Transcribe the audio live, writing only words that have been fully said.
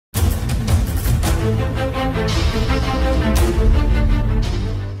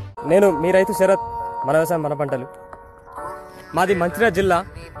నేను మీ రైతు శరత్, మన వ్యవసాయం మన పంటలు. మాది మంచిర్యాల జిల్లా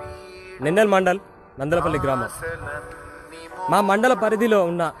నిన్నెల్ మండల్ నందలపల్లి గ్రామం. మా మండల పరిధిలో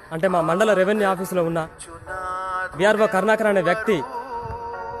ఉన్న, అంటే మా మండల రెవెన్యూ ఆఫీసులో ఉన్న విఆర్ఓ కరుణాకర్ అనే వ్యక్తి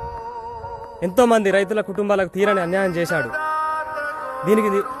ఎంతోమంది రైతుల కుటుంబాలకు తీరని అన్యాయం చేశాడు. దీనికి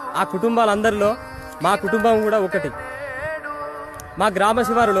ఆ కుటుంబాలందరిలో మా కుటుంబం కూడా ఒకటి. మా గ్రామ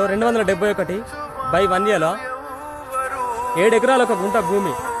శివారులో 271/1 7 ఎకరాల ఒక గుంట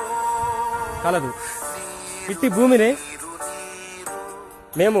భూమి కలదు. ఇట్టి భూమిని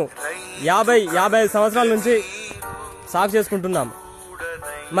మేము 50-55 సంవత్సరాల నుంచి సాగు చేసుకుంటున్నాం.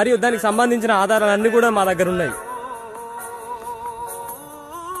 మరియు దానికి సంబంధించిన ఆధారాలన్నీ కూడా మా దగ్గర ఉన్నాయి.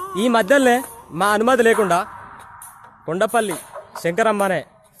 ఈ మధ్యలోనే మా అనుమతి లేకుండా కొండపల్లి శంకరమ్మ అనే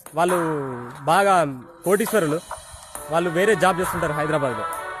వాళ్ళు బాగా కోటీశ్వరులు, వాళ్ళు వేరే జాబ్ చేస్తుంటారు హైదరాబాద్లో.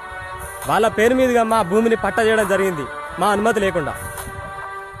 వాళ్ళ పేరు మీదుగా మా భూమిని పట్టా చేయడం జరిగింది మా అనుమతి లేకుండా.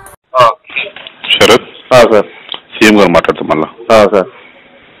 శరత్ సార్, సీఎం గారు మాట్లాడుతాం మళ్ళా. సార్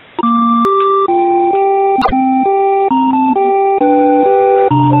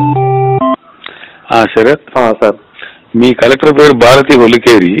శరత్ సార్, మీ కలెక్టర్ పేరు భారతి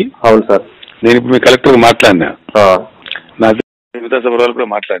ఒలికేరి. అవును సార్. నేను ఇప్పుడు మీ కలెక్టర్ మాట్లాడినా, నా విధానసభ వాళ్ళు కూడా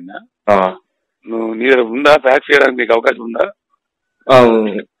మాట్లాడినా. నువ్వు నీ దగ్గర ఉందా ఫ్యాక్స్ చేయడానికి నీకు అవకాశం ఉందా?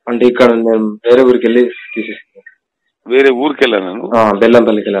 అంటే ఇక్కడ నేను వేరే ఊరికి వెళ్ళి తీసేస్తాను. వేరే ఊరికి వెళ్ళాను,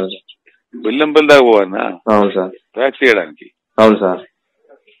 బెల్లంపల్లికి వెళ్ళాను. బెల్లంపల్లి దాకా పోవన్నా? అవును సార్. ఫ్యాక్స్ చేయడానికి? అవును సార్.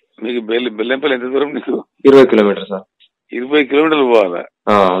 మీకు బెల్లంపల్లి ఎంత దూరం నీకు? 20 కిలోమీటర్ సార్. 20 కిలోమీటర్లు పోవాలా?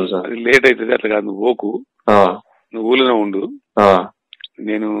 అవును సార్. అది లేట్ అవుతుంది. అట్లా కాదు, నువ్వు పోకు, నువ్వు ఊళ్ళోనే ఉండు.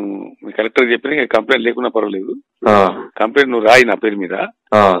 నేను మీ కలెక్టర్ చెప్పిన కంప్లైంట్ లేకున్నా పర్వాలేదు, కంప్లైంట్ నువ్వు రాయి నా పేరు మీద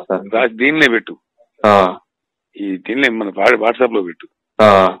రాసి దీనినే పెట్టు. ఈ దీనినే మన వాట్సాప్ లో పెట్టు.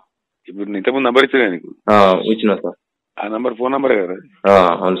 ఇప్పుడు నేను ఇంతకుముందు నంబర్ ఇచ్చిన నీకు, ఇచ్చిన సార్. ఆ నంబర్ ఫోన్ నంబరే కదా?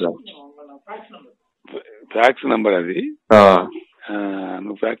 అవును సార్. ఫ్యాక్స్ నంబర్ అది.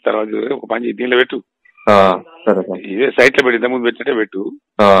 నువ్వు ఫ్యాక్స్ తర్వాత ఒక పని దీనిలో పెట్టు. సరే సార్. ఇదే సైట్ లో పెట్టి ఇంతకుముందు పెట్టినట్టే పెట్టు.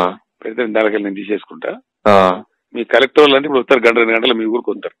 పెడితే దానికి నేను తీసేసుకుంటా. మీ కలెక్టర్ వాళ్ళు అంటే ఇప్పుడు వస్తారు, 2 గంటలు మీ ఊరికి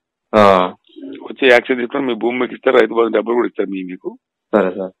వస్తారు. వచ్చి యాక్షన్ తీసుకుని మీ భూమి మీకు ఇస్తారు, రైతు బంధు డబ్బులు కూడా ఇస్తారు మీకు. సరే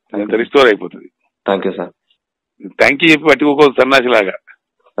సార్. అంత రిస్టోర్ అయిపోతుంది. Thank you sir. Thank you చెప్పి పట్టుకోకూడదు సన్నాసి లాగా.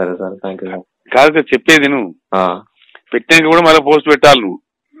 సరే సార్, థ్యాంక్ యూ సార్. కాదు చెప్పేది నువ్వు పెట్టాక కూడా మళ్ళీ పోస్ట్ పెట్టాలి నువ్వు.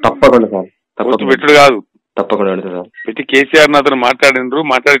 తప్పకుండా సార్. పోస్ట్ పెట్టుడు కాదు, తప్పకుండా సార్. పెట్టి కేసీఆర్ అతను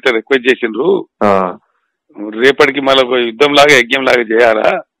మాట్లాడితే రిక్వెస్ట్ చేసిండ్రు, రేపటికి మళ్ళీ ఒక యుద్ధం లాగా యజ్ఞం లాగా చేయాలా,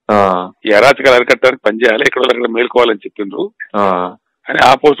 ఈ అరాచకాలు అరికట్టడానికి పనిచేయాలి, ఎక్కడ అక్కడ మేల్కోవాలని చెప్పిండ్రు అని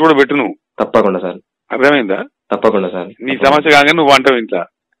ఆ పోస్ట్ కూడా పెట్టు నువ్వు. తప్పకుండా సార్. అర్థమైందా? తప్పకుండా సార్. నీ సమస్య కాగానే నువ్వు అంటావు ఇంట్లో.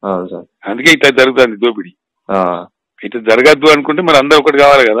 అందుకే ఇట్లా జరుగుతుంది దోపిడీ. ఇట్లా జరగద్దు అనుకుంటే మరి అందరూ ఒకటి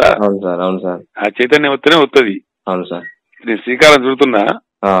కావాలి కదా. అవును సార్. అవును సార్. ఆ చైతన్యం వస్తేనే వస్తుంది. అవును సార్. నేను శ్రీకారం చుడుతున్నా,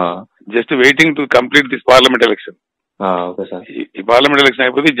 just waiting to complete this parliament election. Okay sir. ఈ పార్లమెంట్ ఎలక్షన్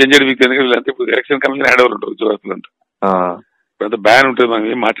అయిపోతే జంజడ్ వీక్, ఎందుకంటే ఇప్పుడు ఎలక్షన్ కమిషన్ హ్యాండ్ ఓవర్ ఉంటుంది ఉద్యోగస్తులు అంతా. ఇప్పుడు బ్యాన్ ఉంటుంది, మనం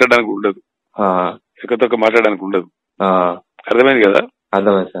ఏం మాట్లాడడానికి ఉండదు, ఎక్కతొక్క మాట్లాడడానికి ఉండదు. అర్థమైంది కదా?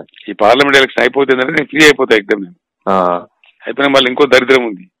 అర్థమైంది సార్. ఈ పార్లమెంట్ ఎలక్షన్ అయిపోతే నేను ఫ్రీ అయిపోతా ఎగ్జామ్. నేను అయిపోయినా మళ్ళీ ఇంకో దరిద్రం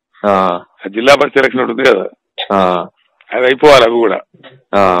ఉంది, జిల్లా పరిషత్ ఎలక్షన్ ఉంటుంది కదా, అది అయిపోవాలి. అవి కూడా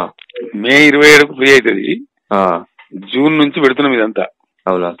మే 27కు ఫ్రీ అవుతుంది. జూన్ నుంచి పెడుతున్నాం ఇదంతా.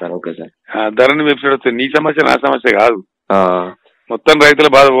 అవునా సార్? Okay sir. ధరణి వెబ్సైట్ వస్తుంది. నీ సమస్య నా సమస్య కాదు, మొత్తం రైతుల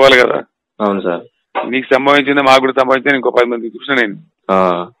బాధ పోవాలి కదా. అవును సార్. నీకు సంభవించింది, మాకు కూడా సంభవించింది, ఇంకో 10 మంది చూసిన నేను,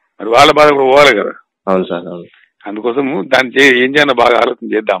 మరి వాళ్ళ బాధ కూడా పోవాలి కదా. అవును సార్. అవును. అందుకోసము దాన్ని ఏం చేయాలో బాగా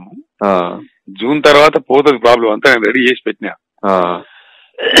ఆలోచన చేద్దాము. జూన్ తర్వాత పోతుంది ప్రాబ్లం అంతా, నేను రెడీ చేసి పెట్టినా.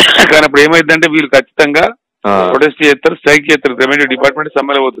 కానీ అప్పుడు ఏమైందంటే వీళ్ళు ఖచ్చితంగా ప్రొటెస్ట్ చేస్తారు, స్ట్రైక్ చేస్తారు. రెవెన్యూ డిపార్ట్మెంట్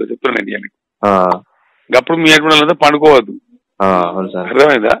సమ్మెలో పోతుంది చెప్తున్నాను నేను. అప్పుడు మీ అడ్మిట్ పండుకోవద్దు.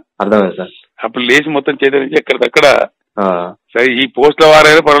 అర్థమైందా? అర్థమైంది సార్. అప్పుడు లేచి మొత్తం చేతి నుంచి ఎక్కడికక్కడ సరే ఈ పోస్టుల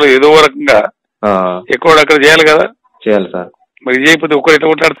వారైనా పర్వాలేదు, ఏదో రకంగా ఎక్కడక్కడ చేయాలి కదా. చేయాలి సార్. మరి ఇది అయిపోతే ఒక్కరు ఎట్లా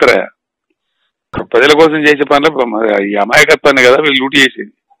కొట్లాడతారా? ప్రజల కోసం చేసే పనులు ఈ అమాయకత్వాన్ని కదా వీళ్ళు లూటి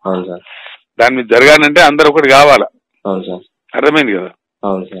చేసేది. అవును సార్. దాని మీద జరగాలంటే అందరు ఒకటి కావాలా. అవును సార్. అర్థమైంది కదా?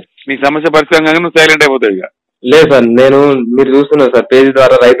 అవును సార్. నీ సమస్య పరిష్కారం కాగా నువ్వు సైలెంట్ అయిపోతావు. ఇక లేదు సార్, నేను మీరు చూస్తున్నారు సార్, పేజీ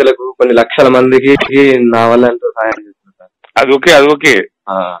ద్వారా రైతులకు కొన్ని లక్షల మందికి నా వల్ల ఎంతో సహాయం చేస్తున్నారు సార్. అది ఓకే, అది ఓకే.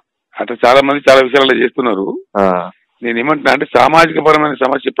 అట్లా చాలా మంది చాలా విషయాలు చేస్తున్నారు. నేను ఏమంటున్నా అంటే సామాజిక పరమైన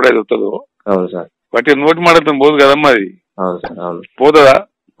సమస్య ఎప్పుడైతే వస్తుందో, అవును సార్, వాటి నోటి మాటతో పోదు కదమ్మా అది. అవును సార్. అవును. పోతుందా?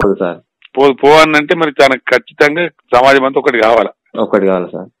 పోదు సార్. పోవాలంటే మరి తనకు ఖచ్చితంగా సమాజం అంతా ఒకటి కావాలా. ఒకటి కావాలి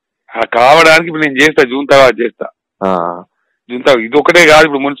సార్. కావడానికి ఇప్పుడు నేను చేస్తా, జూన్ తర్వాత చేస్తా. జూన్ తర్వాత ఇది ఒకటే కాదు,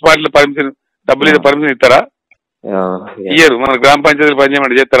 ఇప్పుడు మున్సిపాలిటీలో పర్మిషన్ డబ్బులు పర్మిషన్ ఇస్తారా? ఇయ్యరు. మన గ్రామ పంచాయతీలు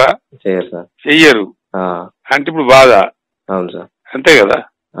పనిచేయమంటే చేస్తారా? చేయరు సార్. చెయ్యరు. అంటే ఇప్పుడు బాధ. అవును సార్. అంతే కదా.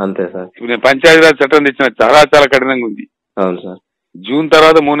 అంతే సార్. ఇప్పుడు నేను పంచాయతీరాజ్ చట్టం తెచ్చిన చాలా చాలా కఠినంగా ఉంది. అవును సార్. జూన్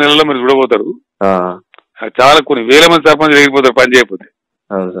తర్వాత 3 నెలల్లో మీరు చూడబోతారు. చాలా కొన్ని వేల మంది సర్పంచ్ ఎగిరిపోతారు పని చేయకపోతే.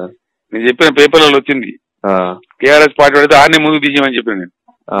 అవును సార్. నేను చెప్పిన పేపర్లలో వచ్చింది. టీఆర్ఎస్ పార్టీ పడితే ఆనే ముందు తీసేయమని చెప్పాను నేను.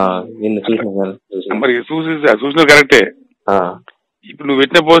 మరి చూసిన కరెక్టే. ఇప్పుడు నువ్వు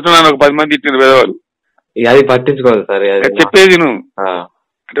పెట్టిన పోస్ట్ ఒక 10 మంది ఇచ్చిన పేదవాళ్ళు అది పట్టించుకోదు సార్. చెప్పేది నువ్వు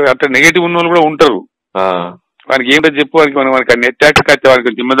అంటే అట్లా నెగిటివ్ ఉన్న వాళ్ళు కూడా ఉంటారు. వానికి ఏంటో చెప్పు. వానికి నెట్టాక కచ్చే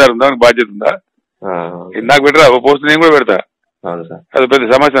వానికి జిమ్మదారు ఉందా, వానికి బాధ్యత ఉందా? నాకు పెట్టరా పోస్ట్ నేను కూడా పెడతా. అది పెద్ద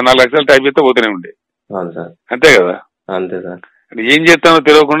సమస్య. 4 లక్షలు టైప్ చేస్తే పోతూనే ఉండే. అంతే కదా. అంతే సార్. అంటే ఏం చేస్తానో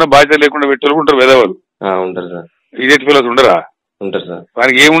తెలియకుండా బాధ్యత లేకుండా పెట్టే ఉంటారు పేదవాళ్ళు. ఉంటారు సార్. ఇడియట్ ఫెలోస్ ఉండరా? ఉంటారు సార్.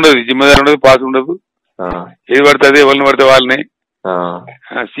 వానికి ఏముండదు, జిమ్మదారు ఉండదు, పాస్ ఉండదు. ఏది పడుతుంది ఎవరిని పడితే వాళ్ళని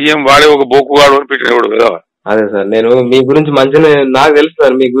సీఎం వాడే ఒక బోకు వాడు అని పెట్టినవాడు కదా. అదే సార్. నేను మీ గురించి మంచిగా నాకు తెలుసు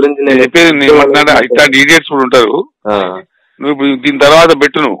సార్. మీ గురించి నేను చెప్పేది ఇట్లాంటి ఇడియట్స్ కూడా ఉంటారు. నువ్వు దీని తర్వాత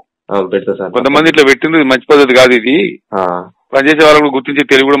పెట్టు. నువ్వు పెడతా సార్. కొంతమంది ఇట్లా పెట్టింది మంచి పద్ధతి కాదు. ఇది పనిచేసే వాళ్ళు కూడా గుర్తించే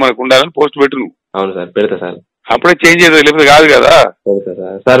తెలివి కూడా మనకు ఉండాలని పోస్ట్ పెట్టు నువ్వు. అవును సార్. పెడతా సార్. అప్పుడే చేంజ్ అవుతుంది, లేకపోతే కాదు కదా. పెడతా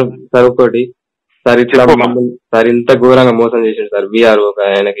సార్. సార్ సార్ ఒకటి సార్ ఇట్లా సార్ ఇంత ఘోరంగా మోసం చేసాడు సార్ బీఆర్.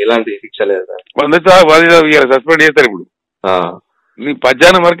 ఆయనకి ఎలాంటి శిక్ష లేదు సార్. సస్పెండ్ చేస్తారు ఇప్పుడు. నీ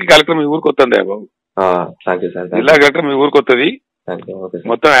మధ్యాహ్నం వరకు కలెక్టర్ మీ ఊరికి వస్తుంది బాబు. Thank you sir. జిల్లా కలెక్టర్ మీ ఊరికి వస్తుంది.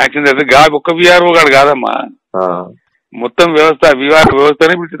 మొత్తం యాక్షన్ చేస్తుంది. ఒక్క బీఆర్ఓ గాడు కాదమ్మా, మొత్తం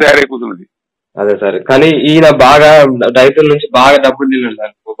వ్యవస్థనే ఇప్పుడు తయారైపోతున్నది. అదే సార్. కానీ ఈయన బాగా రైతుల నుంచి బాగా డబ్బులు తిన్నాడు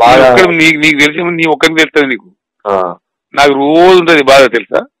సార్. బాగా నీకు తెలిసి నీ ఒక్కరికి తెలుస్తుంది. నీకు నాకు రోజు ఉంటది బాధ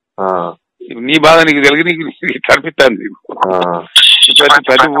తెలుసా. నీ బాధ నీకు తెలిసి నీకు కనిపిస్తుంది.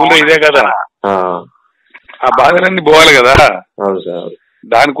 ప్రతి ఊళ్ళో ఇదే కదా. ఆ బాధలన్నీ పోవాలి కదా.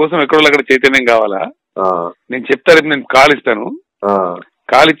 దానికోసం ఎక్కడో అక్కడ చైతన్యం కావాలా. నేను చెప్తా, రేపు నేను కాల్ ఇస్తాను.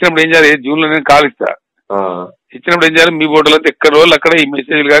 కాల్ ఇచ్చినప్పుడు ఏం చేయాలి, జూన్ లో నేను కాల్ ఇస్తా. ఇచ్చినప్పుడు ఏం చేయాలి, మీ బోర్డులో ఎక్కడ రోజులు అక్కడ ఈ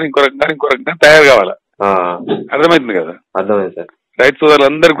మెసేజ్లు కానీ ఇంకో రకంగా తయారు కావాలా. అర్థమవుతుంది కదా. అర్థమైంది సార్. రైతు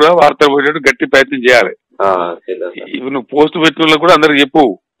సోదరులందరూ కూడా వార్తలు పోయేటట్టు గట్టి ప్రయత్నం చేయాలి. ఇప్పుడు నువ్వు పోస్ట్ పెట్టిన వాళ్ళకి కూడా అందరికి చెప్పు.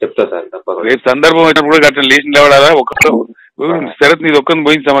 చెప్తా సార్. రేపు సందర్భం వచ్చినప్పుడు కూడా గట్ట లేచిన లేవడాలా. శరత్ నీది ఒక్కరిని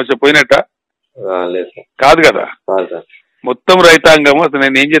పోయిన సమస్య పోయినట్ట కాదు కదా. మొత్తం రైతాంగం. అసలు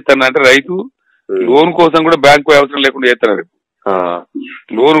నేను ఏం చేస్తాను అంటే, రైతు లోన్ కోసం కూడా బ్యాంకు అవసరం లేకుండా చేస్తున్నారు.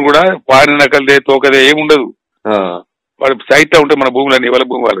 లోన్ కూడా పారిన నకలదే తోకదే ఏముండదు. వాడు సైట్ ఉంటే మన భూములన్నీ వాళ్ళ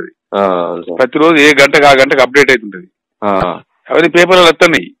భూమి వాళ్ళది. ప్రతిరోజు ఏ గంటకు ఆ గంటకు అప్డేట్ అవుతుంటది. అవన్నీ పేపర్లు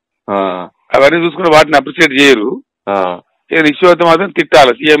వస్తున్నాయి. అవన్నీ చూసుకుని వాటిని అప్రిషియేట్ చేయరు. ఇష్యూ అయితే మాత్రం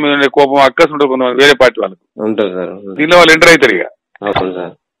తిట్టాలి. సీఎం కోపం అక్కస్ ఉంటుంది కొంతమంది వేరే పార్టీ వాళ్ళకు. దీనిలో వాళ్ళు ఎంటర్ అవుతారు. ఇక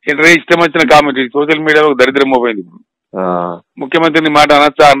ఎంటర్ అయ్యి ఇష్టం వచ్చిన కామెంట్. సోషల్ మీడియాలో దరిద్రం పోయింది. ఇప్పుడు ముఖ్యమంత్రిని మాట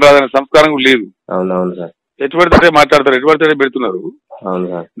అనొచ్చా అనరాదనే సంస్కారం కూడా లేదు. ఎటు పడితే మాట్లాడతారు, ఎటు పడితే పెడుతున్నారు.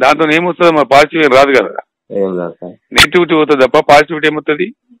 దాంతో ఏమొస్తుంది, మా పాజిటివ్ ఏం రాదు కదా. నెగిటివిటీ అవుతుంది తప్ప పాజిటివిటీ ఏమవుతుంది.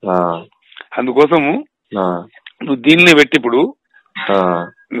 అందుకోసము నువ్వు దీనిని పెట్టి ఇప్పుడు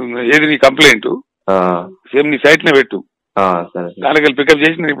ఏది నీ కంప్లైంట్ సేమ్ నీ సైట్ నే పెట్టు. దానికి వెళ్ళి పికప్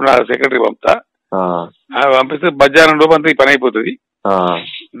చేసి నేను ఇప్పుడు నా సెక్రటరీ పంపుతా. పంపిస్తే మధ్యాహ్నం లోపు అంతా ఈ పని అయిపోతుంది.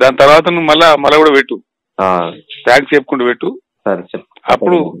 దాని తర్వాత నువ్వు మళ్ళా కూడా పెట్టు. థ్యాంక్స్ చెప్పుకుంటూ పెట్టు.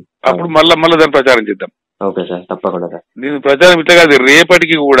 అప్పుడు మళ్ళా దాన్ని ప్రచారం చేద్దాం. Okay sir. తప్పకుండా సార్. నేను ప్రచారం ఇట్లా కాదు,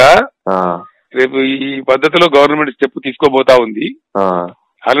 రేపటికి కూడా రేపు ఈ పద్ధతిలో గవర్నమెంట్ స్టెప్ తీసుకోబోతా ఉంది.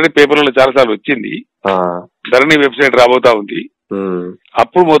 ఆల్రెడీ పేపర్లలో చాలా సార్లు వచ్చింది. ధరణి వెబ్సైట్ రాబోతా ఉంది.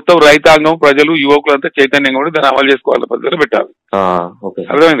 అప్పుడు మొత్తం రైతాంగం, ప్రజలు, యువకులంతా చైతన్యంగా ఉండి దాన్ని అమలు చేసుకోవాలి. పద్ధతిలో పెట్టాలి.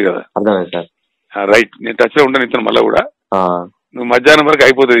 అర్థమైంది కదా. అర్థమైంది సార్. రైట్. నేను టచ్ లో ఉంటాను ఇతను మళ్ళా కూడా. నువ్వు మధ్యాహ్నం వరకు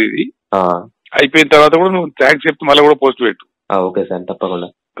అయిపోతుంది ఇది. అయిపోయిన తర్వాత కూడా నువ్వు థ్యాంక్స్ చెప్తే మళ్ళీ కూడా పోస్ట్ పెట్టు. Okay sir. తప్పకుండా.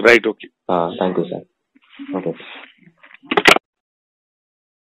 Right. Okay. Thank you sir. Okay.